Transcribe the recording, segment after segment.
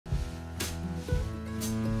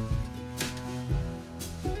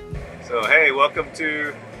So hey, welcome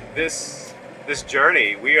to this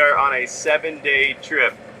journey. We are on a 7-day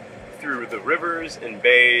trip through the rivers and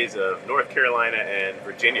bays of North Carolina and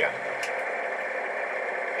Virginia.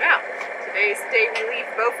 Yeah, today's day we leave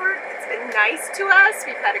Beaufort. It's been nice to us.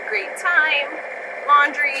 We've had a great time.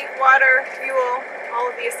 Laundry, water, fuel, all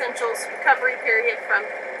of the essentials, recovery period from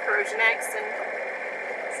Corrosion X, and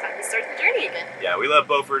it's time to start the journey again. Yeah, we love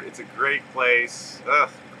Beaufort. It's a great place. We'll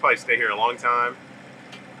probably stay here a long time.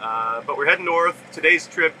 But we're heading north. Today's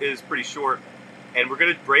trip is pretty short, and we're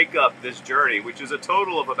going to break up this journey, which is a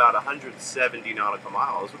total of about 170 nautical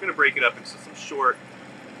miles. We're going to break it up into some short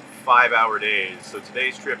 5-hour days. So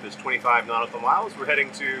today's trip is 25 nautical miles. We're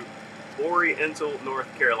heading to Oriental,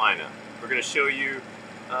 North Carolina. We're going to show you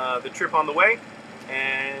the trip on the way,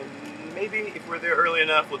 and maybe if we're there early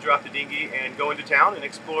enough, we'll drop the dinghy and go into town and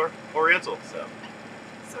explore Oriental. So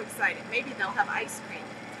excited. Maybe they'll have ice cream.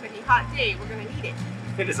 It's going to be a hot day. We're going to need it.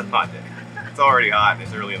 It is a hot day. It's already hot and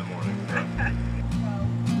it's early in the morning.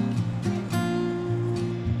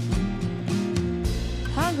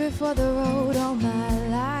 Hungry for the road all my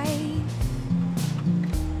life,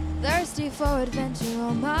 thirsty for adventure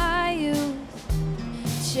all my youth,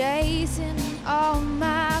 chasing all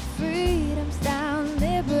my freedoms down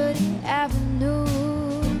Liberty Avenue.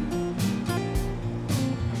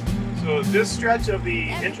 So this stretch of the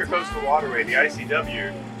Intracoastal Waterway, the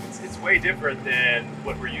ICW, it's way different than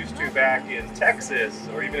what we're used to back in Texas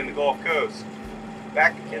or even in the Gulf Coast.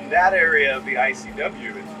 Back in that area of the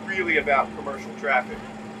ICW, it's really about commercial traffic.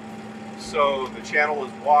 So the channel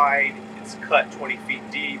is wide, it's cut 20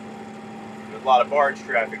 feet deep, there's a lot of barge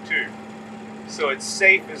traffic too. So it's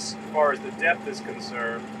safe as far as the depth is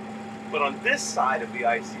concerned. But on this side of the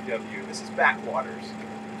ICW, this is backwaters.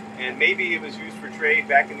 And maybe it was used for trade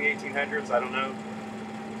back in the 1800s, I don't know.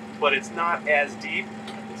 But it's not as deep,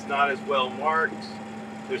 it's not as well marked.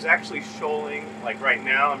 There's actually shoaling, like right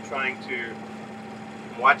now I'm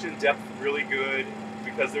watching depth really good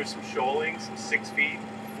because there's some shoaling, some 6 feet,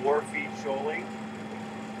 4 feet shoaling.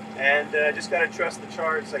 And just gotta trust the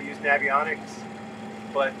charts. I use Navionics,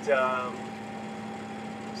 but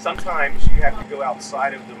sometimes you have to go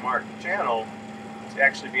outside of the marked channel to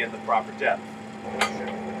actually be in the proper depth.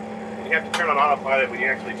 You have to turn on autopilot when you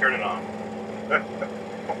actually turn it on.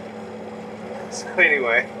 So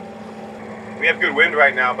anyway, we have good wind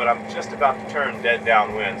right now, but I'm just about to turn dead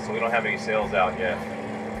downwind, so we don't have any sails out yet.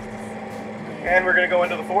 And we're going to go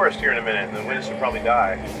into the forest here in a minute, and the wind should probably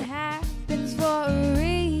die. It happens for a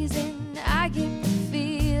reason. I get the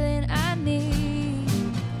feeling I need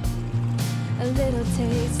a little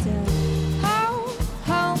taste of home,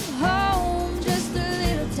 home, home. Just a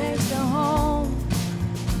little taste of home.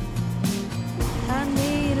 I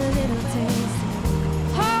need a little taste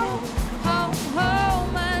of home, home,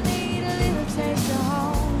 home. I need a little taste of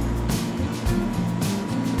home.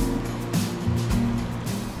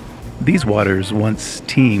 These waters once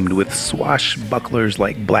teemed with swashbucklers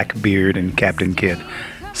like Blackbeard and Captain Kidd,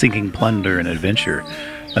 seeking plunder and adventure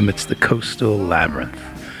amidst the coastal labyrinth.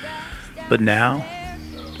 But now,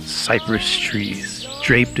 cypress trees,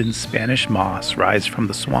 draped in Spanish moss, rise from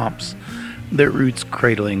the swamps, their roots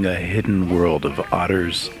cradling a hidden world of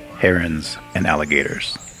otters, herons, and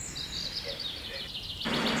alligators.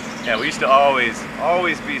 Yeah, we used to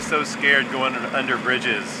always be so scared going under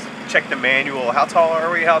bridges. Check the manual. How tall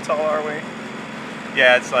are we? How tall are we?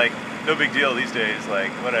 Yeah, it's like no big deal these days.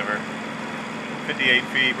 Like whatever. 58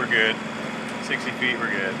 feet, we're good. 60 feet,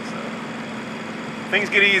 we're good. So things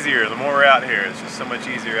get easier the more we're out here. It's just so much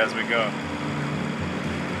easier as we go.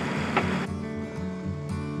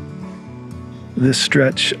 This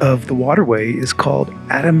stretch of the waterway is called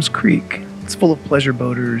Adams Creek. It's full of pleasure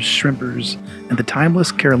boaters, shrimpers, and the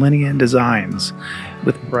timeless Carolinian designs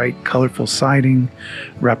with bright, colorful siding,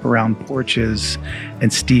 wraparound porches,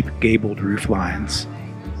 and steep gabled roof lines.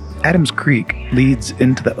 Adams Creek leads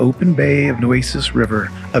into the open bay of Nueces River,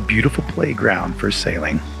 a beautiful playground for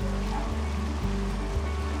sailing.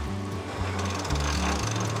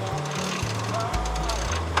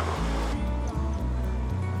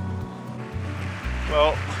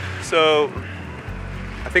 Well, so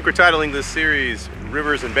I think we're titling this series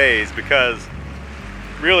Rivers and Bays because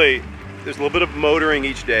really there's a little bit of motoring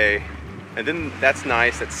each day, and then that's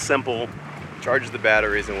nice, that's simple, charges the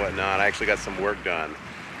batteries and whatnot. I actually got some work done.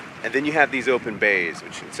 And then you have these open bays,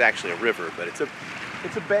 which it's actually a river, but it's a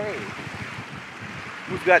bay.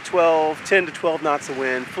 We've got 10 to 12 knots of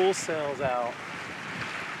wind, full sails out,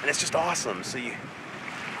 and it's just awesome. So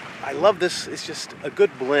I love this. It's just a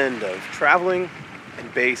good blend of traveling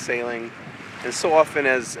and bay sailing. And so often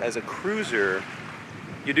as a cruiser,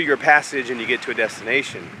 you do your passage and you get to a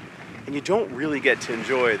destination, and you don't really get to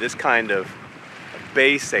enjoy this kind of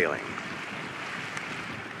bay sailing.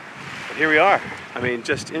 But here we are. I mean,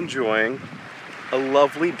 just enjoying a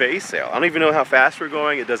lovely bay sail. I don't even know how fast we're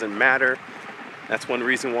going. It doesn't matter. That's one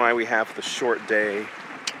reason why we have the short day.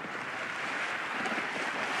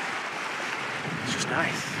 It's just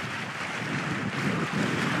nice.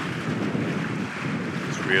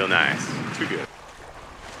 It's real nice. Too good.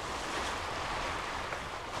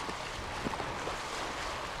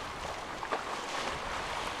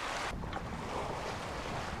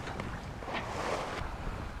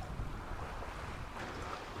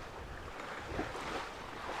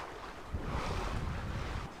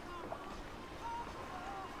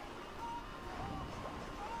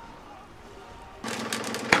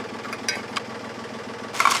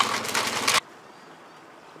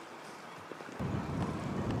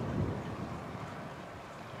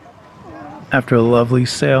 After a lovely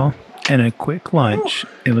sail and a quick lunch,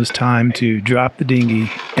 it was time to drop the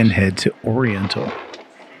dinghy and head to Oriental.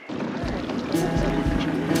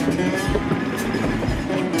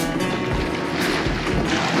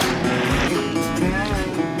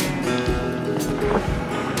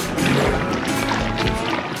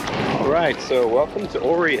 Alright, so welcome to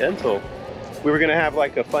Oriental. We were going to have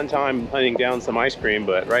like a fun time hunting down some ice cream,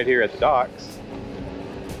 but right here at the docks,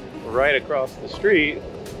 right across the street,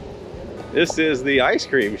 this is the ice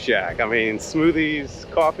cream shack. I mean, smoothies,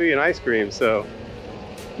 coffee, and ice cream, so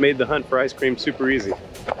made the hunt for ice cream super easy.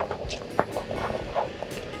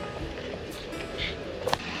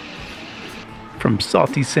 From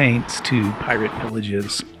salty saints to pirate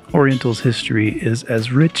pillages, Oriental's history is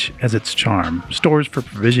as rich as its charm. Stores for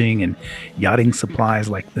provisioning and yachting supplies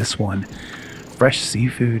like this one, fresh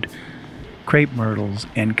seafood, crepe myrtles,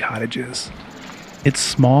 and cottages. It's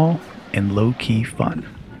small and low-key fun.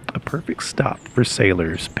 A perfect stop for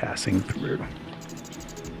sailors passing through.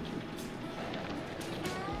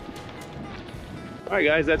 All right,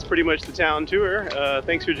 guys, that's pretty much the town tour.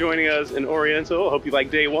 Thanks for joining us in Oriental. Hope you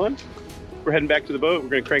like day one. We're heading back to the boat. We're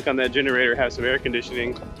going to crank on that generator, have some air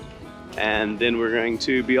conditioning, and then we're going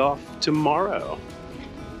to be off tomorrow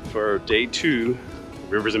for day 2,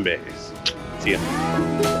 Rivers and Bays. See ya.